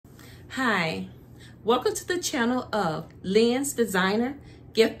Hi, welcome to the channel of Lynn's Designer,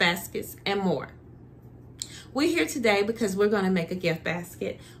 Gift Baskets, and more. We're here today because we're going to make a gift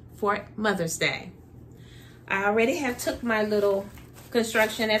basket for Mother's Day. I already have took my little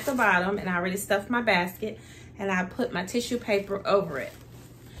construction at the bottom and I already stuffed my basket and I put my tissue paper over it.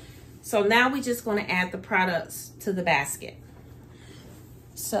 So now we're just going to add the products to the basket.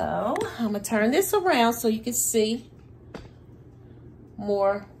 So I'm going to turn this around so you can see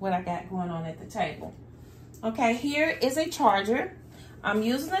more what I got going on at the table. Okay, here is a charger. I'm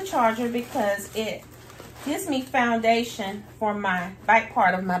using the charger because it gives me foundation for my back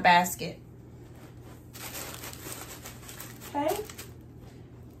part of my basket. Okay.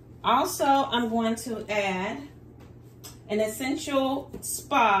 Also, I'm going to add an Essential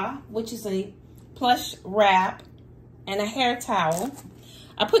Spa, which is a plush wrap, and a hair towel.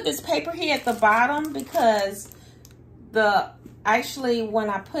 I put this paper here at the bottom because actually when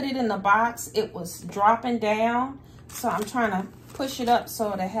I put it in the box, it was dropping down. So I'm trying to push it up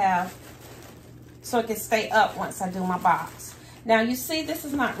so it can stay up once I do my box. Now you see this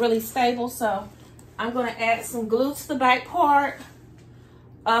is not really stable, so I'm going to add some glue to the back part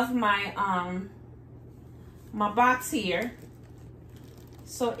of my my box here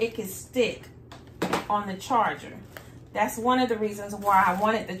so it can stick on the charger. That's one of the reasons why I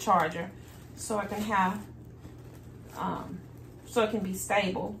wanted the charger, so I can have so it can be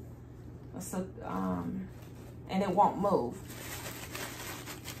stable, so and it won't move.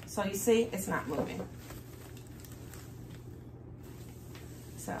 So you see, it's not moving.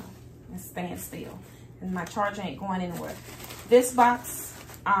 So it's staying still, and my charger ain't going anywhere. This box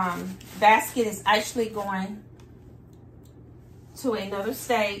basket is actually going to another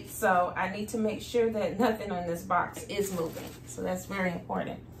state, so I need to make sure that nothing on this box is moving. So that's very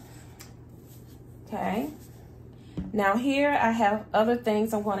important. Okay. Now here I have other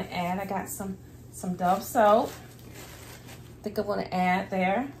things I'm going to add. I got some Dove soap. I think I'm going to add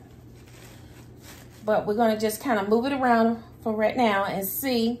there. But we're going to just kind of move it around for right now and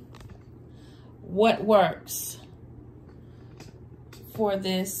see what works for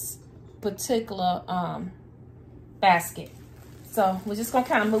this particular basket. So we're just going to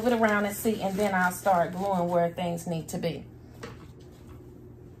kind of move it around and see, and then I'll start gluing where things need to be.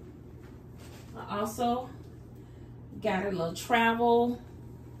 I also got a little travel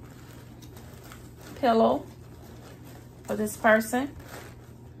pillow for this person.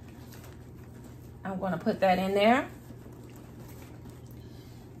 I'm going to put that in there.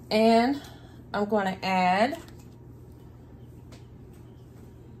 And I'm going to add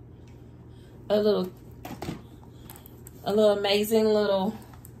a little amazing little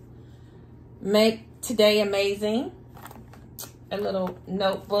Make Today Amazing, a little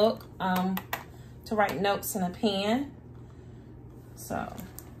notebook to write notes in a pen. So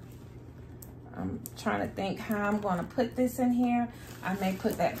I'm trying to think how I'm going to put this in here. I may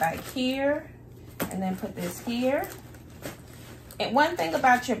put that back here and then put this here. And one thing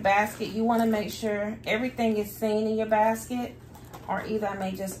about your basket, you want to make sure everything is seen in your basket, or either I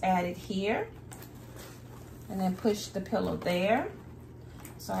may just add it here and then push the pillow there.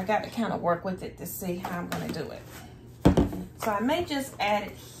 So I got to kind of work with it to see how I'm going to do it. So I may just add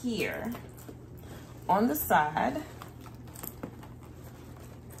it here on the side.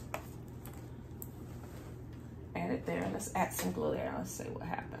 Add it there. Let's add some glue there. Let's see what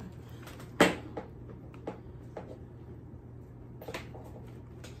happens.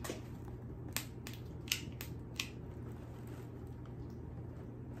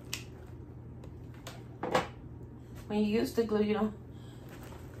 When you use the glue, you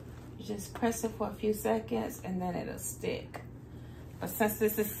just press it for a few seconds and then it'll stick. But since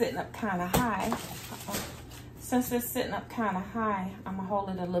this is sitting up kind of high, I'm gonna hold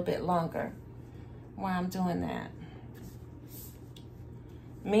it a little bit longer while I'm doing that.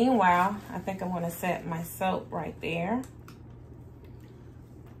 Meanwhile, I think I'm gonna set my soap right there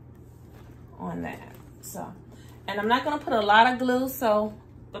on that. So, and I'm not gonna put a lot of glue, so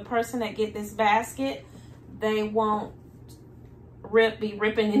the person that get this basket, they won't be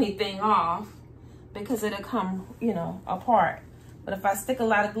ripping anything off because it'll come, apart. But if I stick a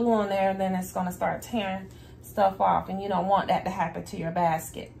lot of glue on there, then it's gonna start tearing stuff off, and you don't want that to happen to your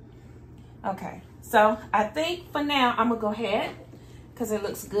basket. Okay, so I think for now, I'm gonna go ahead, because it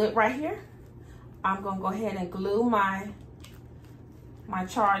looks good right here. I'm gonna go ahead and glue my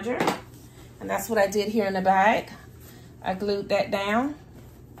charger, and that's what I did here in the bag. I glued that down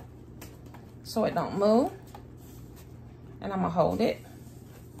so it don't move. And I'm gonna hold it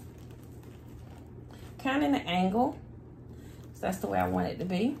kind of in an angle. So that's the way I want it to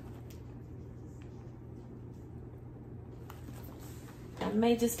be. I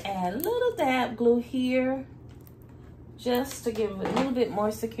may just add a little dab glue here just to give it a little bit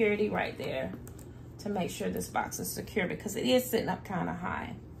more security right there to make sure this box is secure because it is sitting up kind of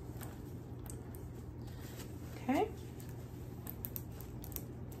high. Okay.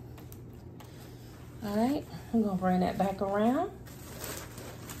 All right, I'm gonna bring that back around.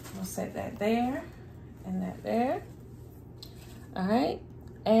 I'll set that there and that there. All right,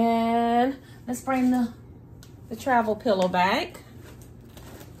 and let's bring the travel pillow back.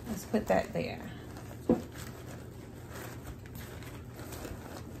 Let's put that there.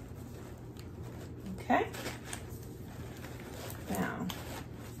 Okay. Now,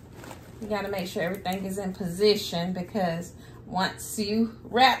 you gotta make sure everything is in position because once you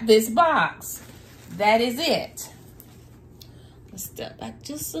wrap this box, that is it. Let's step back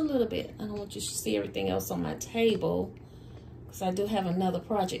just a little bit. I don't want you to see everything else on my table because I do have another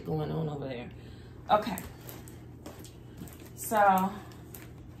project going on over there. Okay. So,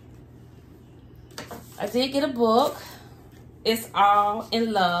 I did get a book. It's all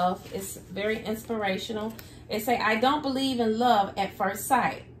in love. It's very inspirational. It say, I don't believe in love at first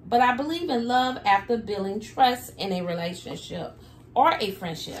sight, but I believe in love after building trust in a relationship or a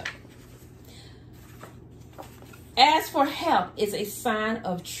friendship. As for help is a sign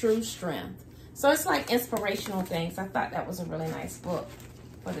of true strength. So it's like inspirational things. I thought that was a really nice book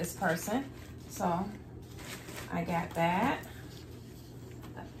for this person. So I got that.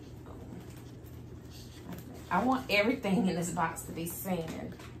 I want everything in this box to be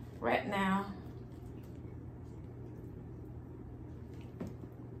seen. Right now,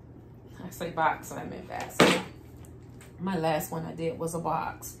 I say box, I meant basket. My last one I did was a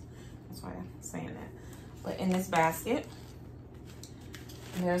box. That's why I'm saying that. But in this basket,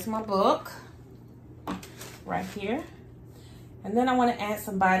 there's my book right here. And then I want to add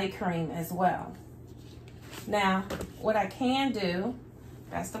some body cream as well. Now, what I can do,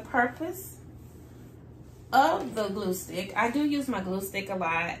 that's the purpose of the glue stick. I do use my glue stick a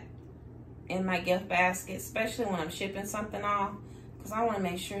lot in my gift basket, especially when I'm shipping something off, because I want to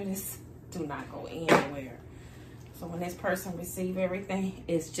make sure this do not go anywhere. So when this person receive everything,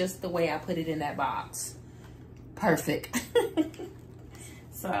 it's just the way I put it in that box. Perfect.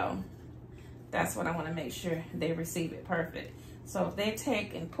 So that's what I want to make sure they receive it perfect. So if they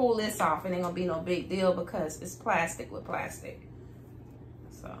take and pull this off, it ain't gonna be no big deal because it's plastic with plastic.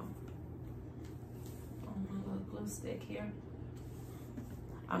 So glue stick here.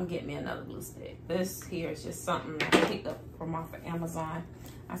 I'm getting me another glue stick. This here is just something I picked up from off of Amazon.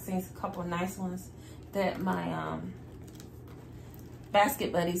 I seen a couple of nice ones that my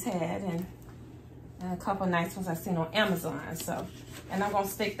basket buddies had, and a couple of nice ones I seen on Amazon. So, and I'm gonna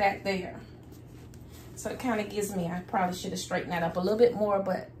stick that there. So it kind of gives me, I probably should have straightened that up a little bit more,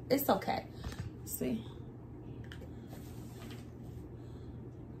 but it's okay. See,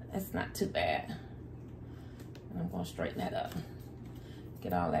 it's not too bad. I'm gonna straighten that up.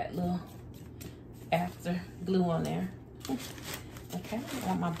 Get all that little after glue on there. Okay, I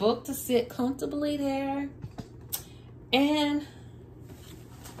want my book to sit comfortably there. And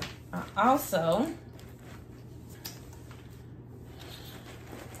I also,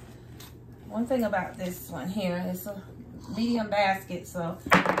 one thing about this one here, it's a medium basket, so,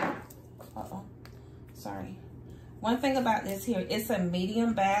 sorry. One thing about this here, it's a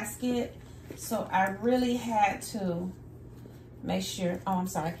medium basket, so I really had to make sure, oh, I'm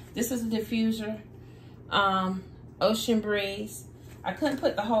sorry. This is a diffuser, Ocean Breeze. I couldn't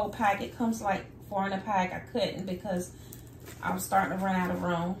put the whole pack. It comes like 4 in a pack. I couldn't because I was starting to run out of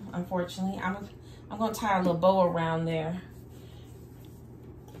room, unfortunately. I'm gonna tie a little bow around there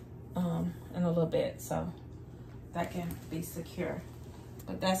in a little bit so that can be secure.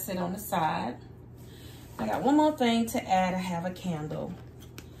 But that's it on the side. I got one more thing to add. I have a candle.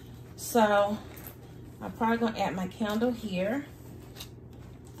 So I'm probably gonna add my candle here,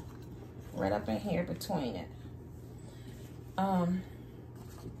 right up in here between it.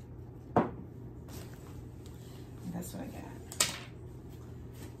 That's what I got.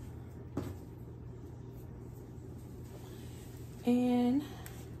 And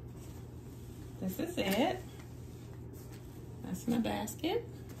this is it. That's my basket.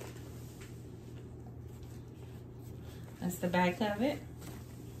 That's the back of it.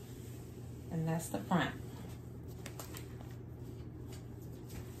 And that's the front.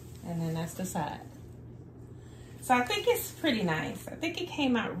 And then that's the side. So I think it's pretty nice. I think it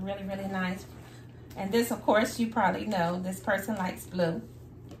came out really, really nice. And this, of course, you probably know, this person likes blue.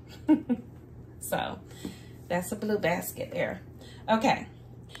 So that's a blue basket there. Okay,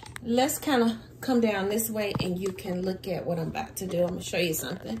 let's kind of come down this way and you can look at what I'm about to do. I'm gonna show you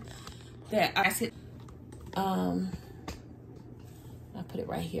something that I said. I put it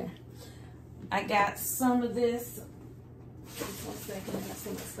right here. I got some of this. Just 1 second, I got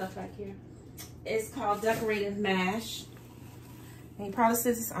some of the stuff right here. It's called Decorative Mash. And you probably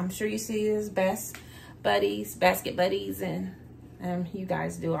see this, I'm sure you see this, Best Buddies, Basket Buddies, and you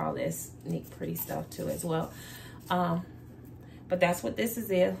guys do all this neat, pretty stuff too as well. But that's what this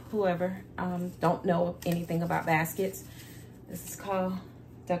is. Whoever don't know anything about baskets, this is called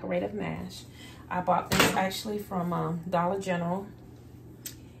Decorative Mash. I bought this actually from Dollar General,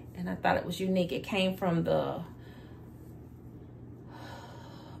 and I thought it was unique. It came from the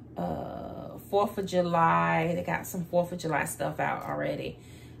 4th of July. They got some 4th of July stuff out already.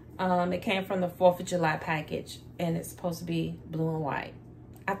 It came from the 4th of July package, and it's supposed to be blue and white.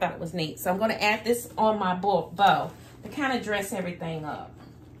 I thought it was neat. So I'm going to add this on my bow to kind of dress everything up.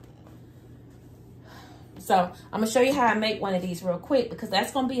 So I'm going to show you how I make one of these real quick, because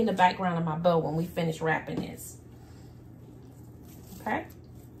that's going to be in the background of my bow when we finish wrapping this. Okay.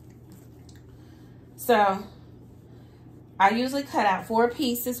 So I usually cut out 4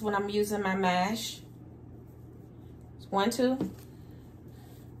 pieces when I'm using my mash. 1, 2,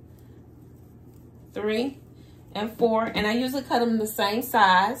 3, and 4. And I usually cut them the same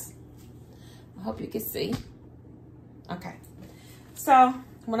size. I hope you can see. Okay. So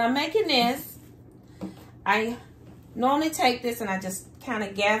when I'm making this, I normally take this and I just kind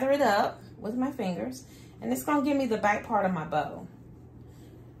of gather it up with my fingers. And it's going to give me the back part of my bow.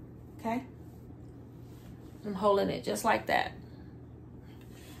 Okay. I'm holding it just like that.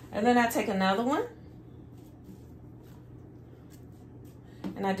 And then I take another one.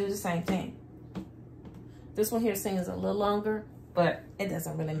 And I do the same thing. This one here seems a little longer, but it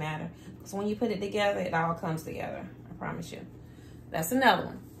doesn't really matter. Because when you put it together, it all comes together. I promise you. That's another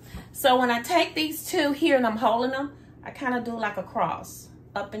one. So when I take these 2 here and I'm holding them, I kind of do like a cross,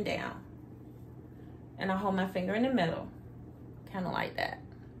 up and down. And I hold my finger in the middle, kind of like that.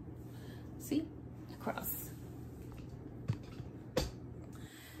 See? Cross.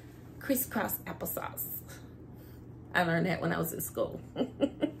 Crisscross applesauce. I learned that when I was in school.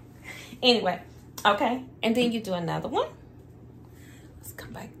 Anyway, okay. And then you do another one. Let's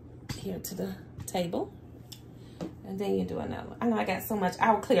come back here to the table. And then you do another one. I know I got so much.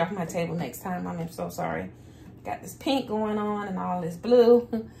 I will clear off my table next time. I'm so sorry. Got this pink going on and all this blue.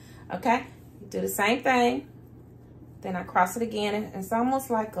 Okay. You do the same thing. Then I cross it again. And it's almost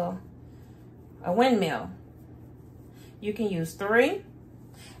like a windmill. You can use 3.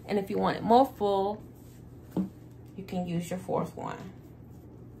 And if you want it more full, you can use your 4th one.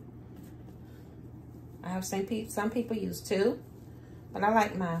 I have seen some people use 2, but I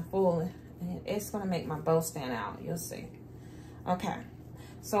like mine full. And it's going to make my bow stand out. You'll see. Okay.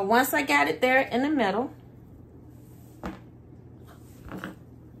 So once I got it there in the middle,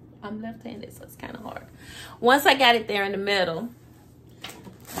 I'm left-handed, so it's kind of hard. Once I got it there in the middle,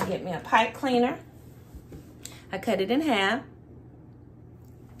 I get me a pipe cleaner. I cut it in half.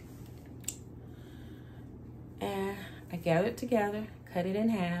 And I gather it together, cut it in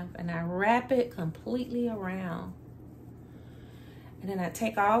half, and I wrap it completely around. And then I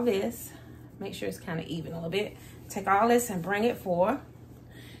take all this, make sure it's kind of even a little bit. Take all this and bring it forward.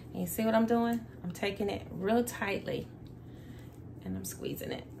 And you see what I'm doing? I'm taking it real tightly and I'm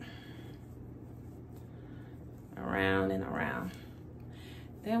squeezing it around and around.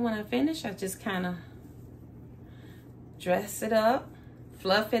 Then when I finish, I just kind of dress it up,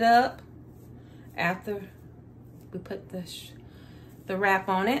 fluff it up after we put the wrap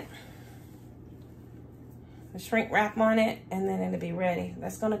on it, the shrink wrap on it, and then it'll be ready.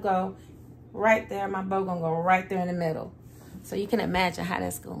 That's gonna go right there. My bow gonna go right there in the middle. So you can imagine how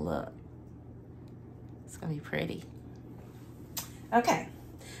that's gonna look. It's gonna be pretty. Okay,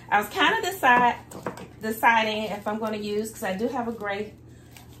 I was kind of deciding if I'm gonna use, because I do have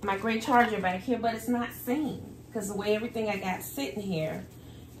my gray charger back here, but it's not seen because the way everything I got sitting here,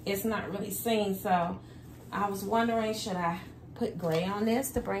 it's not really seen. So I was wondering, should I put gray on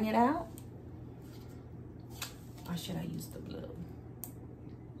this to bring it out? Or should I use the blue?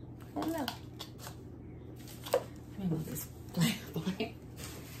 I don't know. Let me move this blank.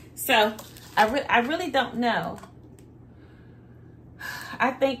 So I really don't know.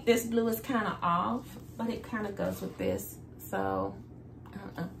 I think this blue is kind of off, but it kind of goes with this. So I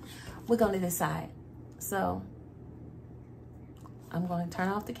don't know. We're going to decide. So I'm going to turn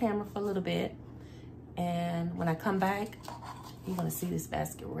off the camera for a little bit. And when I come back, you're going to see this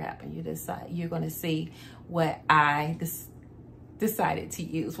basket wrap, and you're going to see what I decided to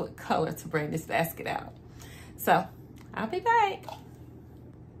use, what color to bring this basket out. So I'll be back.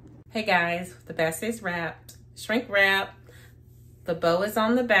 Hey guys, the basket is wrapped, shrink wrapped. The bow is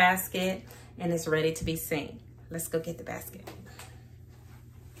on the basket and it's ready to be seen. Let's go get the basket.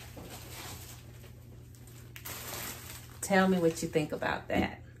 tell me what you think about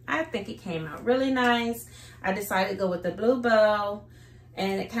that. I think it came out really nice. I decided to go with the blue bow,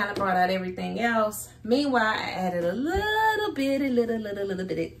 and it kind of brought out everything else. Meanwhile, I added a little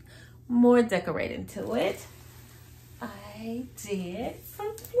bit more decorating to it. I did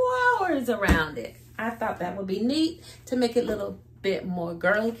some flowers around it. I thought that would be neat to make it a little bit more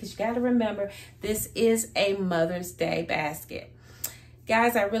girly, because you got to remember, this is a Mother's Day basket.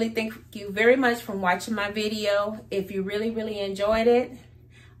 Guys, I really thank you very much for watching my video. If you really enjoyed it,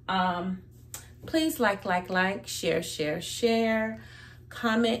 please like, share,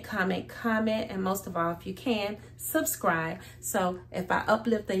 comment, and most of all, if you can, subscribe. So if I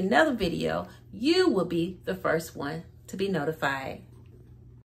uplift another video, you will be the first one to be notified.